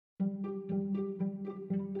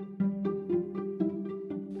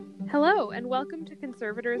Hello, and welcome to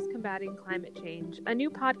Conservators Combating Climate Change, a new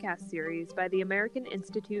podcast series by the American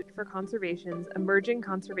Institute for Conservation's Emerging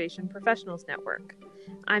Conservation Professionals Network.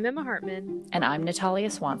 I'm Emma Hartman. And I'm Natalia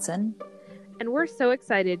Swanson. And we're so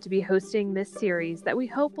excited to be hosting this series that we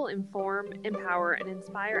hope will inform, empower, and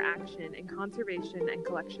inspire action in conservation and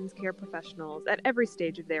collections care professionals at every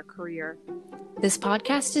stage of their career. This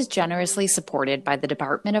podcast is generously supported by the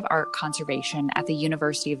Department of Art Conservation at the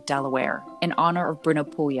University of Delaware in honor of Bruno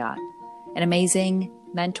Pouillat, an amazing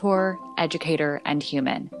mentor, educator, and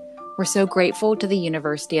human. We're so grateful to the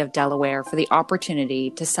University of Delaware for the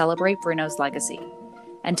opportunity to celebrate Bruno's legacy,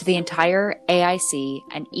 and to the entire AIC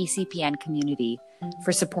and ECPN community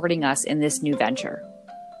for supporting us in this new venture.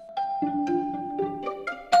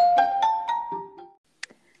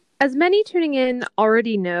 As many tuning in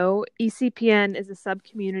already know, ECPN is a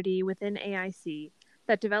sub-community within AIC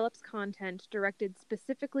that develops content directed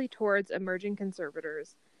specifically towards emerging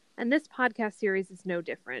conservators, and this podcast series is no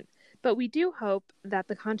different. But we do hope that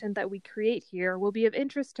the content that we create here will be of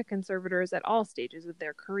interest to conservators at all stages of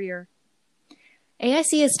their career.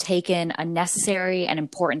 AIC has taken a necessary and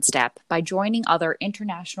important step by joining other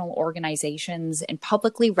international organizations in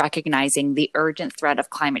publicly recognizing the urgent threat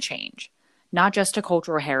of climate change, not just to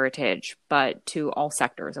cultural heritage, but to all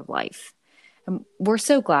sectors of life. And we're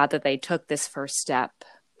so glad that they took this first step,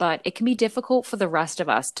 but it can be difficult for the rest of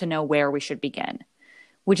us to know where we should begin,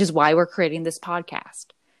 which is why we're creating this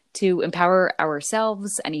podcast, to empower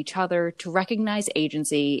ourselves and each other to recognize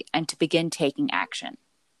agency and to begin taking action.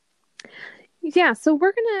 Yeah, so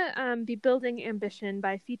we're going to be building ambition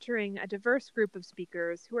by featuring a diverse group of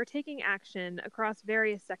speakers who are taking action across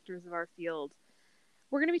various sectors of our field.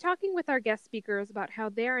 We're going to be talking with our guest speakers about how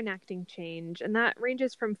they're enacting change, and that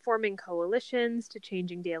ranges from forming coalitions to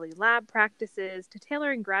changing daily lab practices to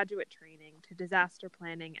tailoring graduate training to disaster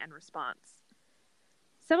planning and response.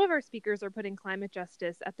 Some of our speakers are putting climate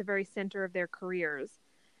justice at the very center of their careers,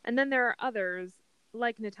 and then there are others,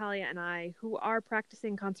 like Natalia and I, who are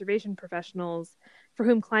practicing conservation professionals for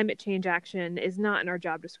whom climate change action is not in our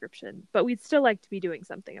job description, but we'd still like to be doing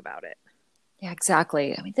something about it. Yeah,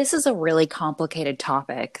 exactly. I mean, this is a really complicated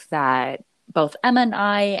topic that both Emma and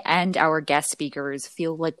I and our guest speakers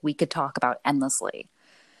feel like we could talk about endlessly.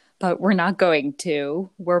 But we're not going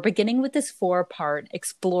to. We're beginning with this 4-part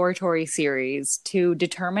exploratory series to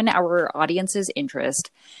determine our audience's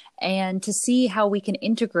interest and to see how we can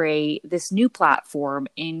integrate this new platform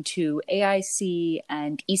into AIC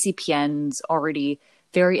and ECPN's already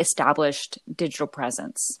very established digital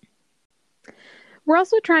presence. We're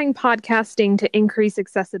also trying podcasting to increase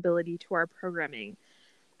accessibility to our programming.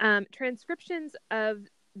 Transcriptions of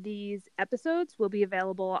these episodes will be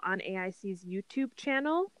available on AIC's YouTube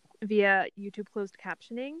channel via YouTube closed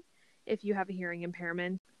captioning if you have a hearing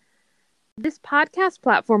impairment. This podcast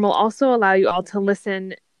platform will also allow you all to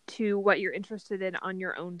listen to what you're interested in on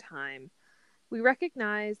your own time. We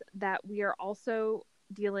recognize that we are also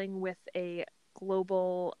dealing with a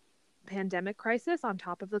global pandemic crisis on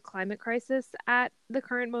top of the climate crisis at the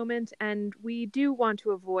current moment, and we do want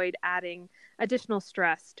to avoid adding additional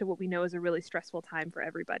stress to what we know is a really stressful time for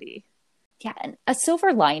everybody. Yeah, and a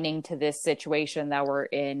silver lining to this situation that we're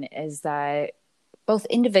in is that both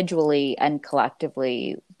individually and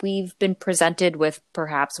collectively, we've been presented with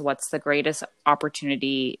perhaps what's the greatest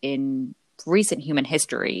opportunity in recent human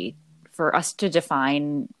history for us to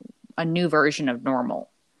define a new version of normal.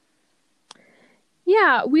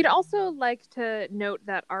 Yeah, we'd also like to note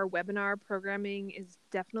that our webinar programming is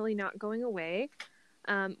definitely not going away.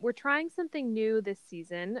 We're trying something new this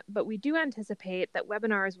season, but we do anticipate that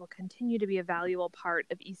webinars will continue to be a valuable part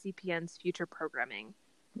of ECPN's future programming.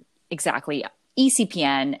 Exactly.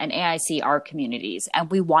 ECPN and AIC are communities, and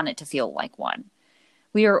we want it to feel like one.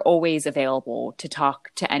 We are always available to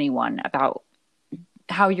talk to anyone about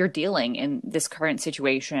how you're dealing in this current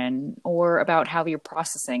situation or about how you're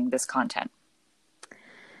processing this content.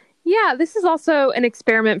 Yeah, this is also an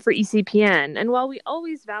experiment for ECPN, and while we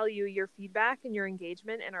always value your feedback and your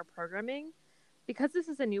engagement in our programming, because this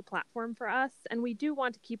is a new platform for us and we do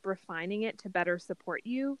want to keep refining it to better support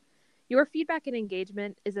you, your feedback and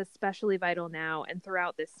engagement is especially vital now and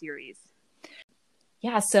throughout this series.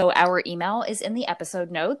 Yeah, so our email is in the episode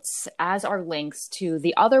notes, as are links to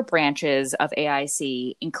the other branches of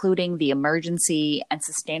AIC, including the emergency and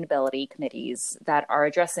sustainability committees that are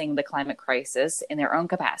addressing the climate crisis in their own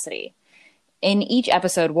capacity. In each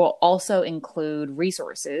episode, we'll also include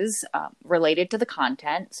resources related to the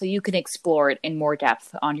content so you can explore it in more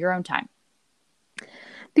depth on your own time.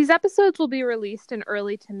 These episodes will be released in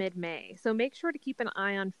early to mid-May, so make sure to keep an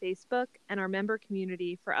eye on Facebook and our member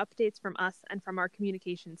community for updates from us and from our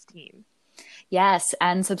communications team. Yes,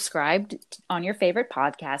 and subscribe on your favorite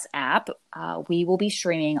podcast app. We will be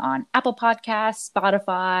streaming on Apple Podcasts,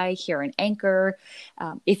 Spotify, here in Anchor.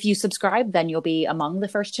 If you subscribe, then you'll be among the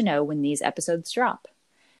first to know when these episodes drop.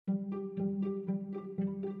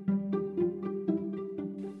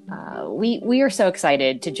 We are so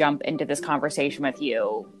excited to jump into this conversation with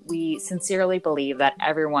you. We sincerely believe that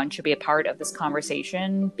everyone should be a part of this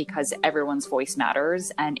conversation because everyone's voice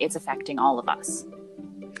matters and it's affecting all of us.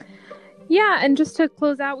 Yeah, and just to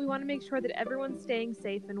close out, we want to make sure that everyone's staying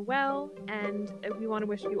safe and well, and we want to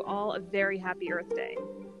wish you all a very happy Earth Day.